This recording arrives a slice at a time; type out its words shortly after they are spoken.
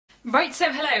Right,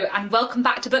 so hello and welcome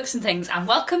back to Books and Things, and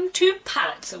welcome to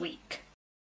Palliser Week.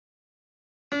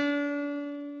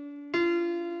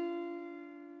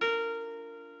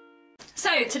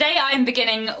 So today I am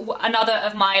beginning another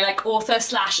of my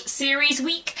author/series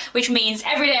week, which means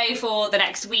every day for the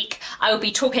next week I will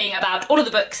be talking about all of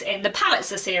the books in the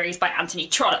Palliser series by Anthony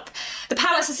Trollope. The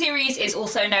Palliser series is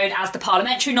also known as the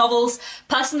Parliamentary novels.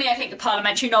 Personally, I think the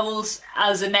Parliamentary novels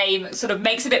as a name sort of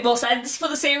makes a bit more sense for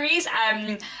the series,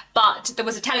 but there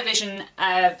was a television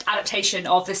adaptation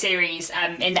of the series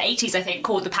in the 80s, I think,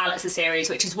 called the Palliser series,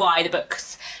 which is why the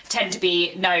books tend to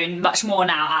be known much more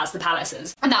now as the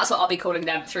Pallisers. And that's what I'll be calling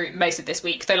them through most of this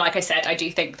week, though like I said, I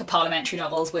do think the Parliamentary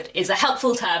novels is a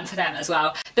helpful term for them as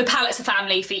well. The Palliser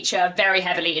family feature very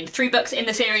heavily in 3 books in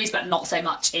the series, but not so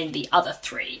much in the other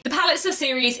 3. The Palliser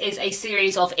series is a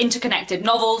series of interconnected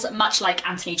novels, much like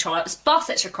Anthony Trollope's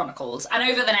Barsetshire Chronicles, and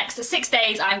over the next 6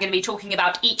 days I'm going to be talking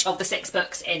about each of the 6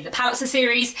 books in the Palliser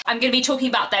series. I'm going to be talking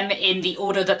about them in the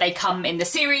order that they come in the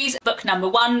series. Book number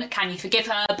 1, Can You Forgive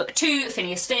Her? Book 2,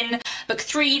 Phineas Finn. Book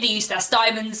 3, The Eustace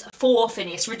Diamonds. 4,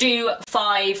 Phineas Redu.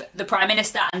 5, The Prime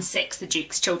Minister. And 6, The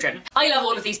Duke's Children. I love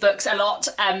all of these books a lot,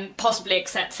 possibly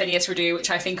except Phineas Redu,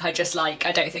 which I think I just like.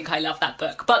 I don't think I love that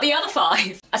book. But the other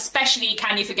 5, especially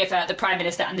Can You Forgive Her, The Prime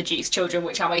Minister and The Duke's Children,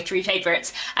 which are my 3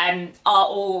 favourites, are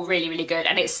all really, really good.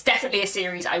 And it's definitely a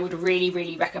series I would really,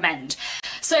 really recommend.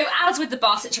 So as with the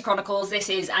Barsetshire Chronicles, this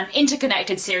is an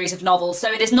interconnected series of novels,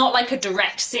 so it is not like a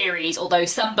direct series, although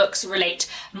some books relate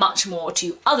much more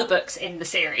to other books in the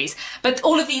series. But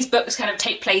all of these books kind of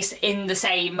take place in the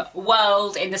same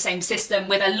world, in the same system,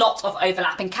 with a lot of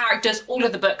overlapping characters. All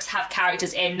of the books have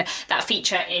characters in that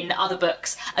feature in other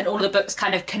books, and all of the books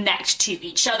kind of connect to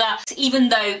each other. So even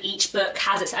though each book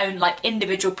has its own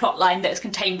individual plot line that is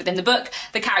contained within the book,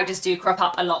 the characters do crop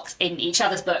up a lot in each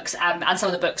other's books, and some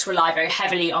of the books rely very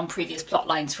heavily on previous plot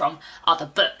lines from other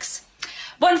books.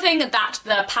 One thing that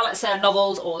the Palliser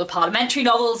novels, or the Parliamentary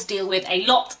novels, deal with a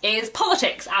lot is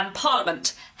politics and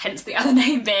Parliament, hence the other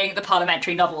name being the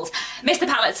Parliamentary novels. Mr.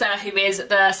 Palliser, who is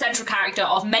the central character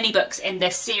of many books in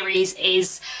this series,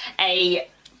 is a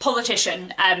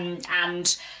politician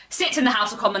and sits in the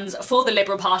House of Commons for the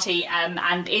Liberal Party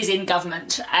and is in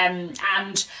government,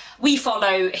 and we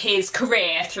follow his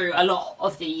career through a lot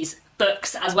of these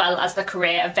books, as well as the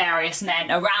career of various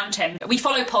men around him. We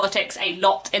follow politics a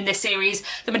lot in this series.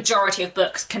 The majority of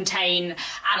books contain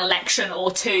an election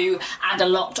or two and a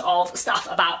lot of stuff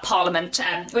about Parliament,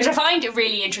 which I find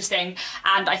really interesting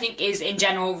and I think is in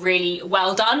general really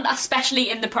well done,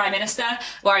 especially in The Prime Minister,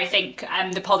 where I think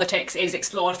the politics is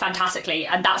explored fantastically,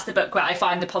 and that's the book where I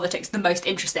find the politics the most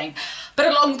interesting. But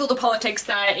along with all the politics,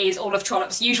 there is all of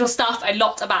Trollope's usual stuff, a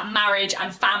lot about marriage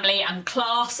and family and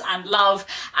class and love,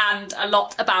 and a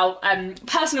lot about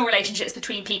personal relationships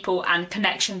between people and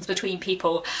connections between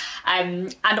people,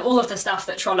 and all of the stuff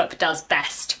that Trollope does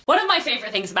best. One of my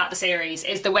favourite things about the series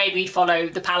is the way we follow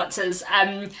the Pallisers.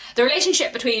 The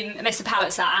relationship between Mr.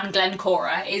 Palliser and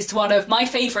Glencora is one of my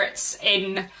favourites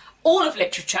in all of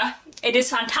literature. It is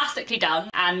fantastically done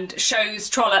and shows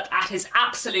Trollope at his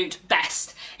absolute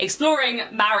best, exploring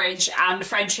marriage and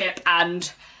friendship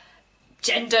and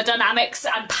gender dynamics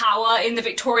and power in the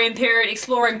Victorian period,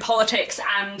 exploring politics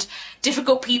and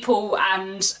difficult people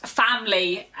and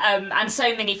family, and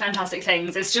so many fantastic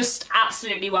things. It's just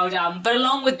absolutely well done. But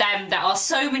along with them, there are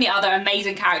so many other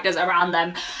amazing characters around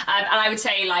them, and I would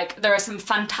say there are some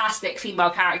fantastic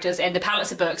female characters in the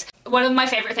Palliser books. One of my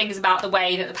favourite things about the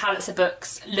way that the Palliser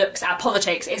books looks at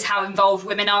politics is how involved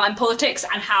women are in politics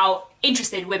and how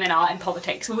interested women are in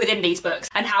politics within these books,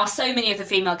 and how so many of the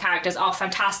female characters are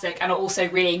fantastic and are also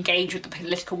really engaged with the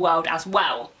political world as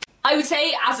well. I would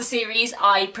say, as a series,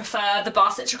 I prefer the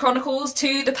Barsetshire Chronicles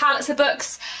to the Palliser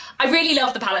books. I really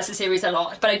love the Palliser series a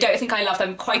lot, but I don't think I love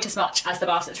them quite as much as the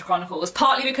Barsetshire Chronicles,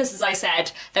 partly because, as I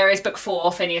said, there is book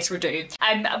 4, Phineas Redu,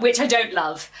 which I don't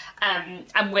love,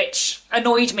 and which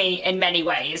annoyed me in many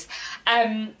ways.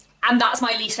 And that's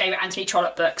my least favourite Anthony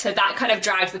Trollope book, so that kind of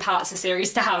drags the Palliser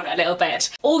series down a little bit.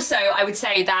 Also, I would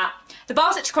say that the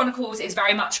Barsetshire Chronicles is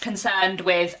very much concerned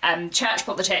with church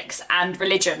politics and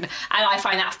religion, and I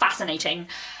find that fascinating.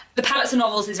 The Palliser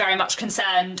novels is very much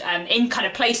concerned, in kind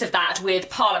of place of that, with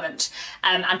Parliament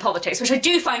and politics, which I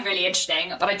do find really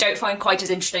interesting, but I don't find quite as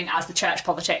interesting as the church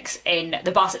politics in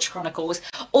the Barsetshire Chronicles.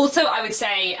 Also, I would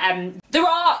say there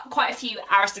are quite a few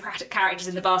aristocratic characters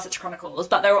in the Barsetshire Chronicles,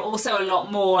 but there are also a lot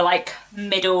more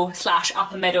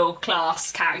middle/upper middle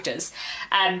class characters,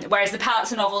 whereas the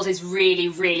Palliser novels is really,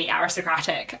 really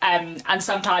aristocratic, and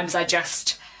sometimes I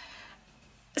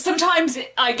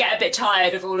get a bit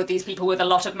tired of all of these people with a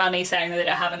lot of money saying that they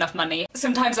don't have enough money.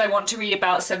 Sometimes I want to read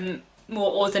about some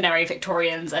more ordinary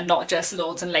Victorians and not just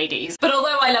lords and ladies. But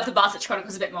although I love the Barsetshire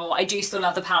Chronicles a bit more, I do still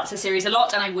love the Palliser series a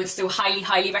lot, and I would still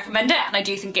highly recommend it, and I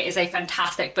do think it is a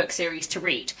fantastic book series to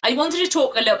read. I wanted to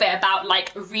talk a little bit about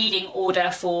like reading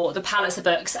order for the Palliser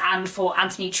books and for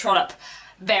Anthony Trollope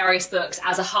various books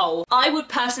as a whole. I would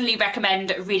personally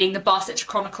recommend reading the Barsetshire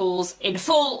Chronicles in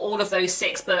full, all of those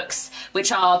 6 books,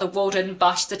 which are The Walden,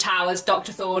 Bush, The Towers,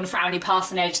 Dr. Thorne, Frowney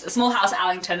Parsonage, The Small House at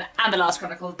Allington and The Last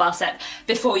Chronicle of Barset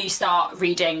before you start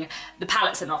reading the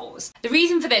Palliser novels. The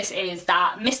reason for this is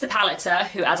that Mr. Palliser,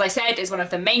 who as I said is one of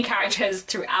the main characters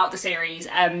throughout the series,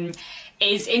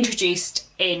 is introduced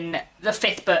in the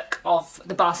 5th book of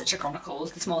the Barsetshire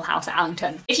Chronicles, The Small House at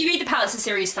Allington. If you read the Palliser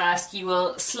series first, you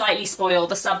will slightly spoil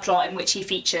the subplot in which he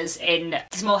features in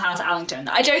The Small House at Allington.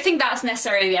 I don't think that's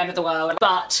necessarily the end of the world,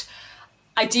 but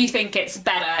I do think it's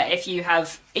better if you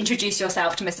have introduced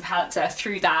yourself to Mr. Palliser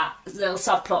through that little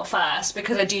subplot first,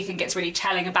 because I do think it's really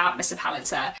telling about Mr.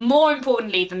 Palliser. More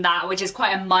importantly than that, which is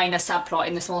quite a minor subplot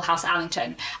in The Small House at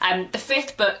Allington, the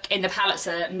 5th book in the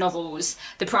Palliser novels,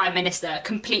 The Prime Minister,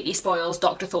 completely spoils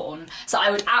Dr. Thorne. So I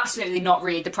would absolutely not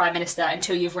read The Prime Minister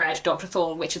until you've read Dr.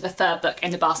 Thorne, which is the 3rd book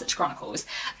in the Barsetshire Chronicles,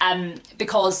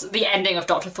 because the ending of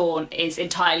Dr. Thorne is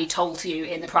entirely told to you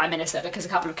in The Prime Minister, because a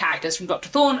couple of characters from Dr.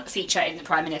 Thorne feature in The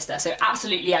Prime Minister. So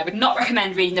absolutely I would not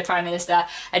recommend reading The Prime Minister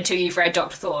until you've read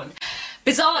Dr. Thorne.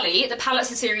 Bizarrely, the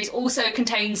Palliser series also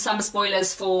contains some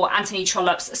spoilers for Anthony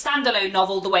Trollope's standalone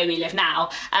novel, The Way We Live Now,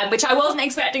 which I wasn't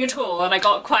expecting at all, and I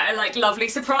got quite a lovely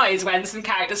surprise when some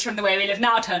characters from The Way We Live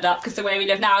Now turned up, because The Way We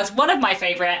Live Now is one of my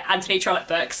favourite Anthony Trollope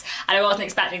books, and I wasn't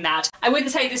expecting that. I wouldn't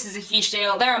say this is a huge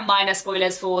deal. There are minor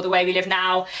spoilers for The Way We Live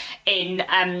Now in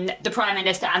The Prime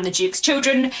Minister and the Duke's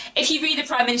Children. If you read The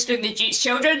Prime Minister and the Duke's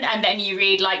Children and then you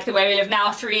read like The Way We Live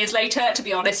Now 3 years later, to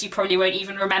be honest, you probably won't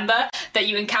even remember that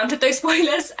you encountered those spoilers.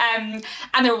 And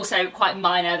they're also quite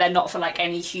minor. They're not for like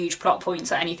any huge plot points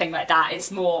or anything like that.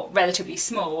 It's more relatively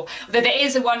small. Though there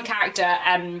is one character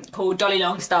called Dolly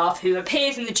Longstaff who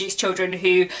appears in The Duke's Children,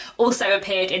 who also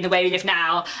appeared in The Way We Live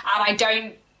Now,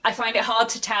 and I find it hard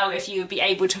to tell if you would be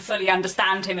able to fully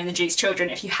understand him in The Duke's Children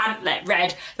if you hadn't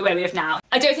read The Way We Live Now.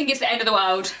 I don't think it's the end of the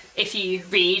world if you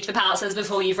read the Pallisers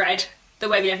before you've read The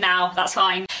Way We Live Now, that's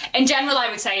fine. In general, I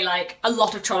would say like a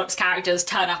lot of Trollope's characters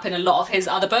turn up in a lot of his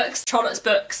other books. Trollope's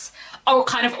books are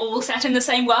kind of all set in the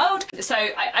same world, so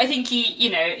I think you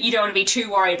don't want to be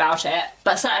too worried about it,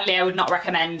 but certainly I would not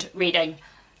recommend reading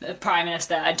The Prime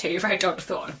Minister until you've read Dr.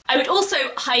 Thorne. I would also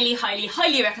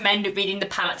highly recommend reading the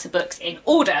Palliser books in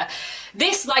order.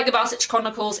 This, like the Barsetshire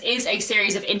Chronicles, is a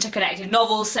series of interconnected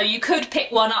novels, so you could pick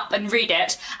one up and read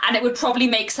it, and it would probably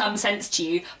make some sense to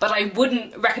you, but I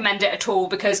wouldn't recommend it at all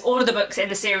because all of the books in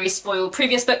the series spoil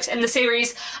previous books in the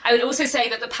series. I would also say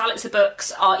that the Palliser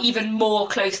books are even more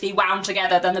closely wound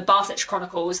together than the Barsetshire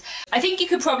Chronicles. I think you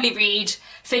could probably read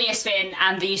Phineas Finn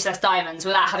and the Useless Diamonds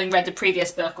without having read the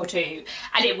previous book or two,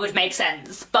 and it would make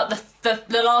sense, but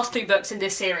the last 3 books in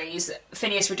this series,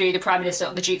 Phineas Redu, The Prime Minister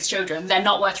and the Duke's Children, they're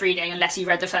not worth reading unless you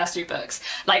read the first 3 books.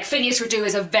 Like, Phineas Redu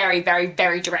is a very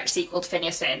direct sequel to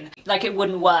Phineas Finn. Like, it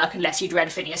wouldn't work unless you'd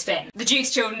read Phineas Finn. The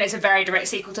Duke's Children is a very direct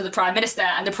sequel to The Prime Minister,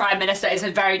 and The Prime Minister is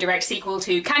a very direct sequel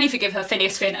to Can You Forgive Her,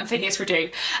 Phineas Finn and Phineas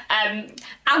Redu. And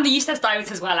the Useless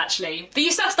Diamonds as well, actually. The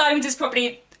Useless Diamonds is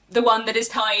probably the one that is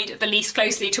tied the least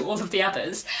closely to all of the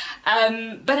others.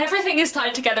 But everything is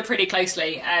tied together pretty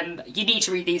closely. You need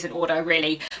to read these in order,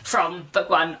 really, from book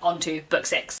 1 onto book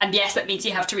 6. And yes, that means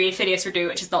you have to read Phineas Redu,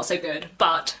 which is not so good,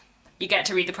 but you get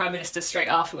to read the Prime Minister straight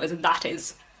afterwards, and that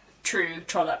is true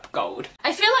Trollope gold.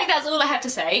 I feel like that's all I have to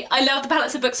say. I love the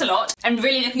Palliser books a lot. I'm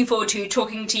really looking forward to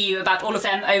talking to you about all of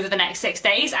them over the next 6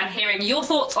 days and hearing your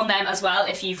thoughts on them as well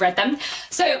if you've read them.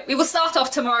 So we will start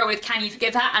off tomorrow with Can You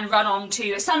Forgive Her and run on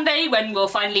to Sunday when we'll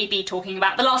finally be talking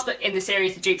about the last book in the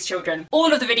series, The Duke's Children.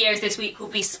 All of the videos this week will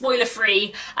be spoiler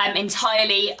free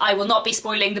entirely. I will not be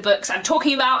spoiling the books I'm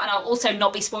talking about, and I'll also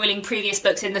not be spoiling previous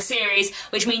books in the series,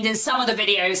 which means in some of the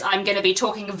videos I'm going to be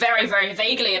talking very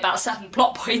vaguely about certain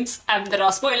plot points that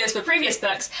are spoilers for previous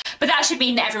books, but that should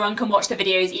mean that everyone can watch the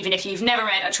videos even if you've never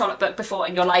read a Trollope book before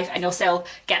in your life, and you'll still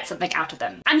get something out of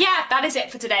them. And yeah, that is it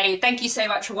for today. Thank you so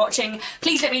much for watching.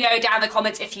 Please let me know down in the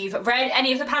comments if you've read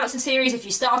any of the Palliser series, if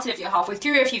you started, if you're halfway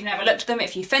through, if you've never looked at them,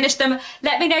 if you finished them.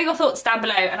 Let me know your thoughts down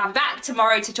below, and I'm back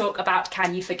tomorrow to talk about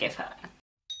Can You Forgive Her.